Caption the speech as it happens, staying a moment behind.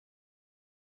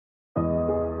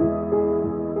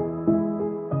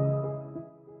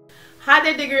Hi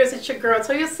there, diggers, it's your girl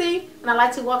Toyosi, and I'd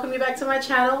like to welcome you back to my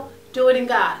channel, Do It in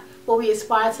God, where we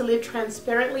aspire to live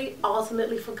transparently,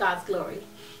 ultimately for God's glory.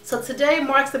 So today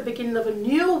marks the beginning of a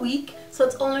new week, so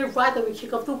it's only right that we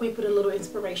kick off the week with a little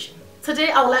inspiration.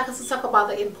 Today I would like us to talk about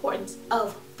the importance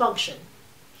of function.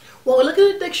 When we look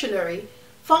at the dictionary,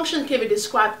 function can be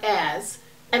described as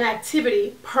an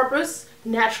activity, purpose,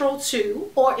 natural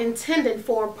to, or intended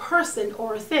for a person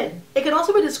or a thing. It can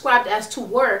also be described as to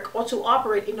work or to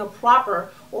operate in a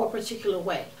proper or particular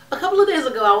way. A couple of days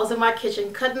ago, I was in my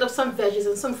kitchen cutting up some veggies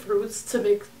and some fruits to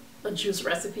make a juice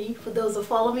recipe. For those that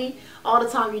follow me all the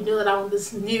time, you know that I'm on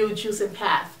this new juicing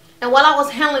path. And while I was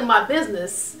handling my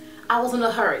business, I was in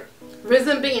a hurry.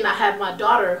 Reason being, I had my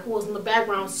daughter who was in the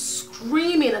background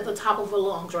screaming at the top of her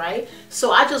lungs, right?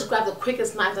 So I just grabbed the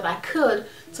quickest knife that I could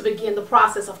to begin the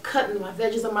process of cutting my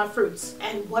veggies and my fruits.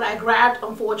 And what I grabbed,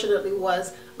 unfortunately,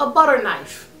 was a butter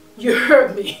knife. You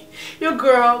heard me. Your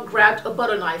girl grabbed a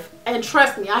butter knife. And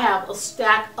trust me, I have a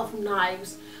stack of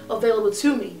knives available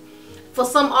to me. For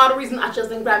some odd reason, I just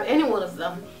didn't grab any one of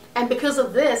them. And because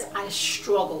of this, I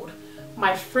struggled.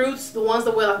 My fruits, the ones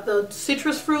that were like the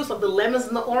citrus fruits, like the lemons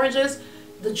and the oranges,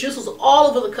 the juice was all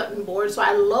over the cutting board, so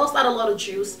I lost out a lot of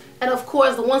juice. And of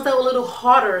course, the ones that were a little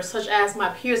harder, such as my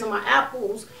pears and my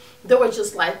apples, they were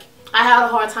just like, I had a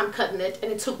hard time cutting it,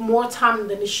 and it took more time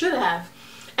than it should have.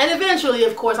 And eventually,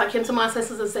 of course, I came to my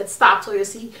senses and said, stop,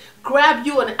 Toyosi, grab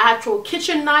you an actual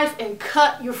kitchen knife and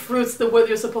cut your fruits the way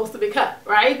they're supposed to be cut,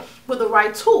 right? With the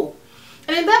right tool.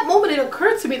 And in that moment, it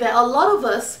occurred to me that a lot of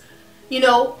us,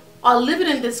 are living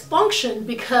in dysfunction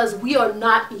because we are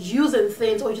not using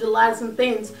things or utilizing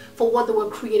things for what they were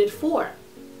created for.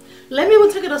 Let me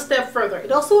even take it a step further.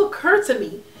 It also occurred to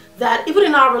me that even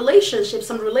in our relationships,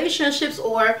 some relationships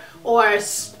or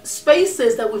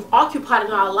spaces that we've occupied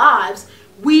in our lives,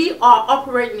 we are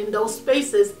operating in those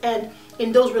spaces and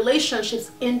in those relationships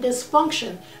in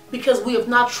dysfunction because we have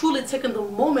not truly taken the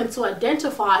moment to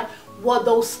identify what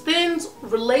those things,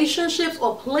 relationships,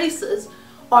 or places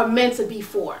are meant to be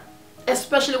for.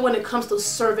 Especially when it comes to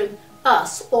serving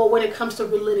us or when it comes to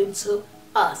relating to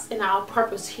us and our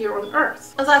purpose here on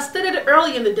earth. As I stated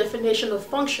earlier in the definition of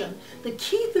function, the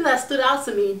key thing that stood out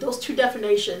to me in those two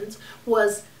definitions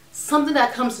was something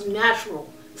that comes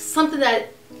natural, something that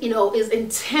is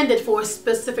intended for a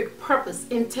specific purpose,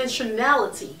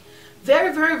 intentionality.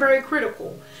 Very, very, very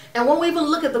critical. And when we even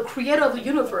look at the creator of the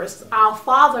universe, our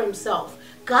Father himself,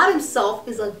 God himself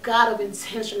is a God of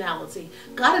intentionality.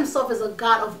 God himself is a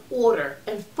God of order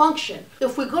and function.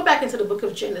 If we go back into the book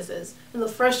of Genesis, in the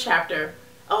first chapter,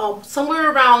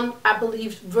 somewhere around, I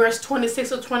believe, verse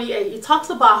 26 or 28, it talks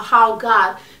about how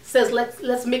God says,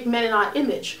 let's make man in our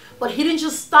image. But he didn't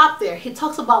just stop there. He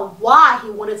talks about why he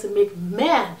wanted to make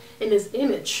man in his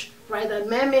image, right? That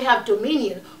man may have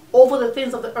dominion over the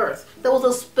things of the earth. There was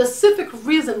a specific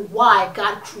reason why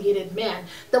God created man.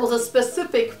 There was a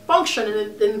specific function,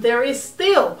 and there is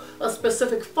still a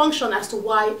specific function as to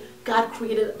why God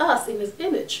created us in his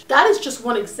image. That is just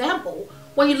one example.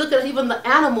 When you look at even the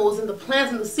animals and the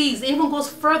plants and the seeds, it even goes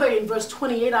further in verse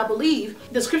 28, I believe.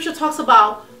 The scripture talks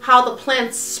about how the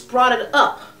plants sprouted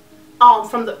up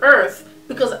from the earth,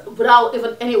 because without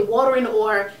even any watering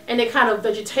or any kind of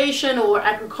vegetation or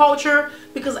agriculture,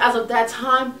 because as of that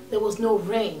time, there was no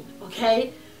rain,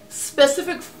 okay?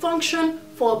 Specific function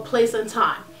for a place and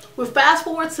time. We fast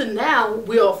forward to now,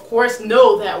 we of course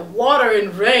know that water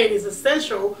and rain is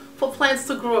essential for plants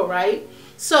to grow, right?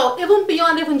 So even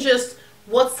beyond even just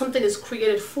what something is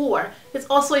created for, it's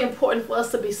also important for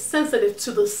us to be sensitive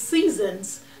to the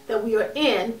seasons that we are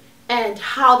in and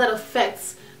how that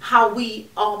affects how we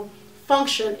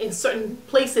function in certain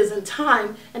places and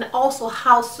time, and also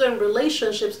how certain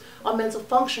relationships are meant to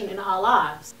function in our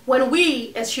lives. When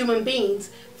we as human beings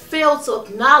fail to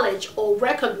acknowledge or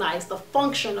recognize the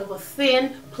function of a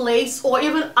thing, place, or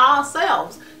even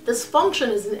ourselves, dysfunction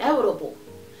is inevitable.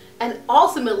 And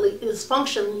ultimately,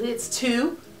 dysfunction leads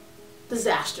to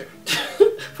disaster,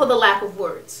 for the lack of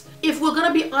words. If we're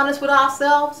going to be honest with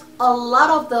ourselves, a lot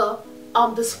of the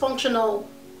dysfunctional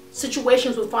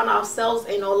situations we find ourselves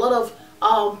in, a lot of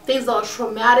things that are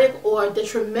traumatic or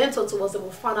detrimental to us that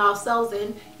we find ourselves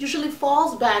in, usually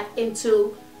falls back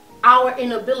into our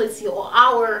inability or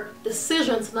our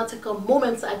decision to not take a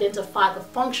moment to identify the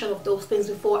function of those things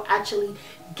before actually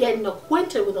getting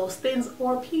acquainted with those things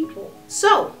or people.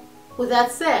 So, with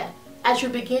that said, as you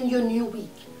begin your new week,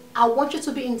 I want you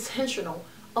to be intentional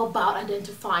about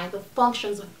identifying the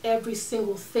functions of every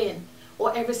single thing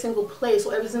or every single place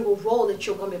or every single role that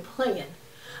you're going to be playing.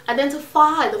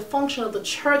 Identify the function of the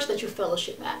church that you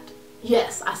fellowship at.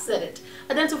 Yes, I said it.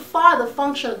 Identify the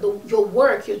function your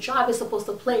work, your job is supposed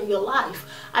to play in your life.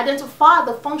 Identify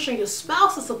the function your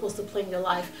spouse is supposed to play in your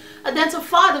life.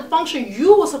 Identify the function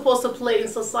you were supposed to play in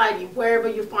society, wherever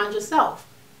you find yourself.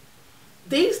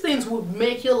 These things will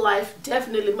make your life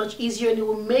definitely much easier, and it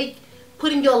will make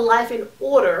putting your life in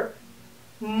order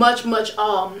much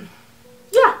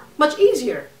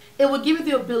easier. It will give you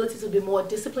the ability to be more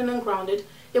disciplined and grounded.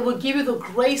 It will give you the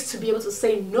grace to be able to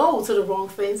say no to the wrong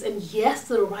things and yes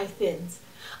to the right things.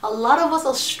 A lot of us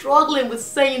are struggling with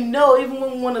saying no even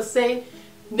when we want to say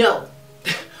no.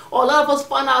 Or a lot of us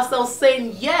find ourselves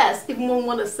saying yes even when we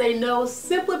want to say no,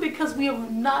 simply because we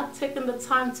have not taken the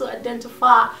time to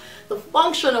identify the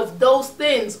function of those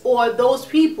things or those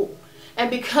people. And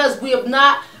because we have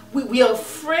not, we are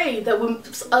afraid that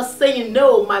us saying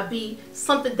no might be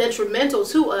something detrimental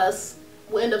to us,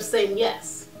 we'll end up saying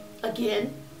yes.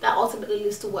 Again, that ultimately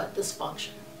leads to what? Dysfunction.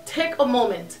 Take a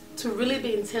moment to really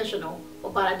be intentional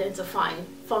about identifying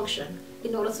function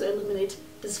in order to eliminate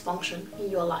dysfunction in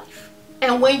your life.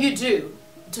 And when you do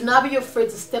not be afraid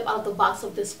to step out of the box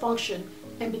of dysfunction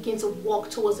and begin to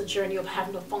walk towards the journey of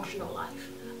having a functional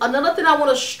life. Another thing I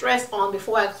want to stress on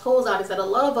before I close out is that a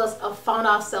lot of us have found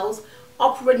ourselves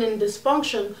operating in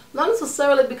dysfunction, not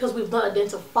necessarily because we've not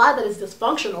identified that it's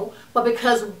dysfunctional, but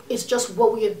because it's just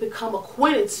what we have become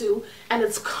acquainted to, and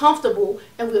it's comfortable,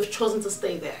 and we have chosen to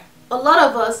stay there. A lot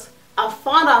of us have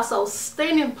found ourselves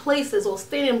staying in places or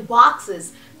staying in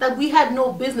boxes that we had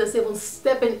no business even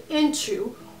stepping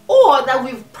into, or that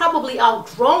we've probably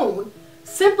outgrown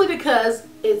simply because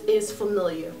it is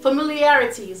familiar.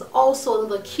 Familiarity is also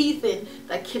the key thing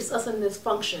that keeps us in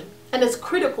dysfunction. And it's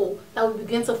critical that we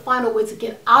begin to find a way to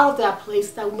get out of that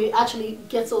place, that we may actually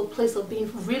get to a place of being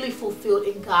really fulfilled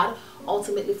in God,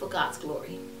 ultimately for God's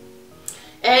glory.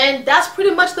 And that's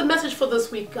pretty much the message for this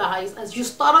week, guys. As you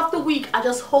start off the week, I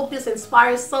just hope this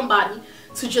inspires somebody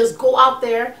to just go out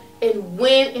there and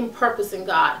win in purpose in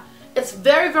God. It's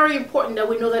very, very important that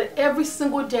we know that every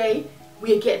single day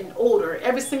we are getting older.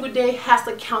 Every single day has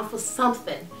to count for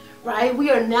something, right? We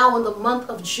are now in the month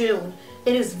of June.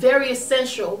 It is very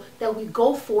essential that we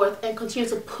go forth and continue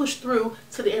to push through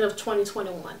to the end of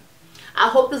 2021. I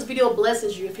hope this video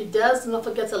blesses you. If it does, do not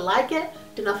forget to like it,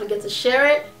 do not forget to share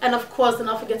it, and of course, do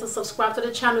not forget to subscribe to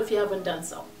the channel if you haven't done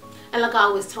so. And like I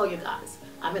always tell you guys,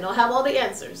 I may not have all the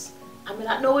answers, I may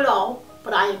not know it all,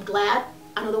 but I am glad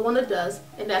I know the one that does,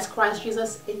 and that's Christ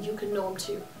Jesus, and you can know him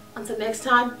too. Until next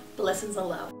time, blessings and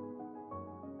love.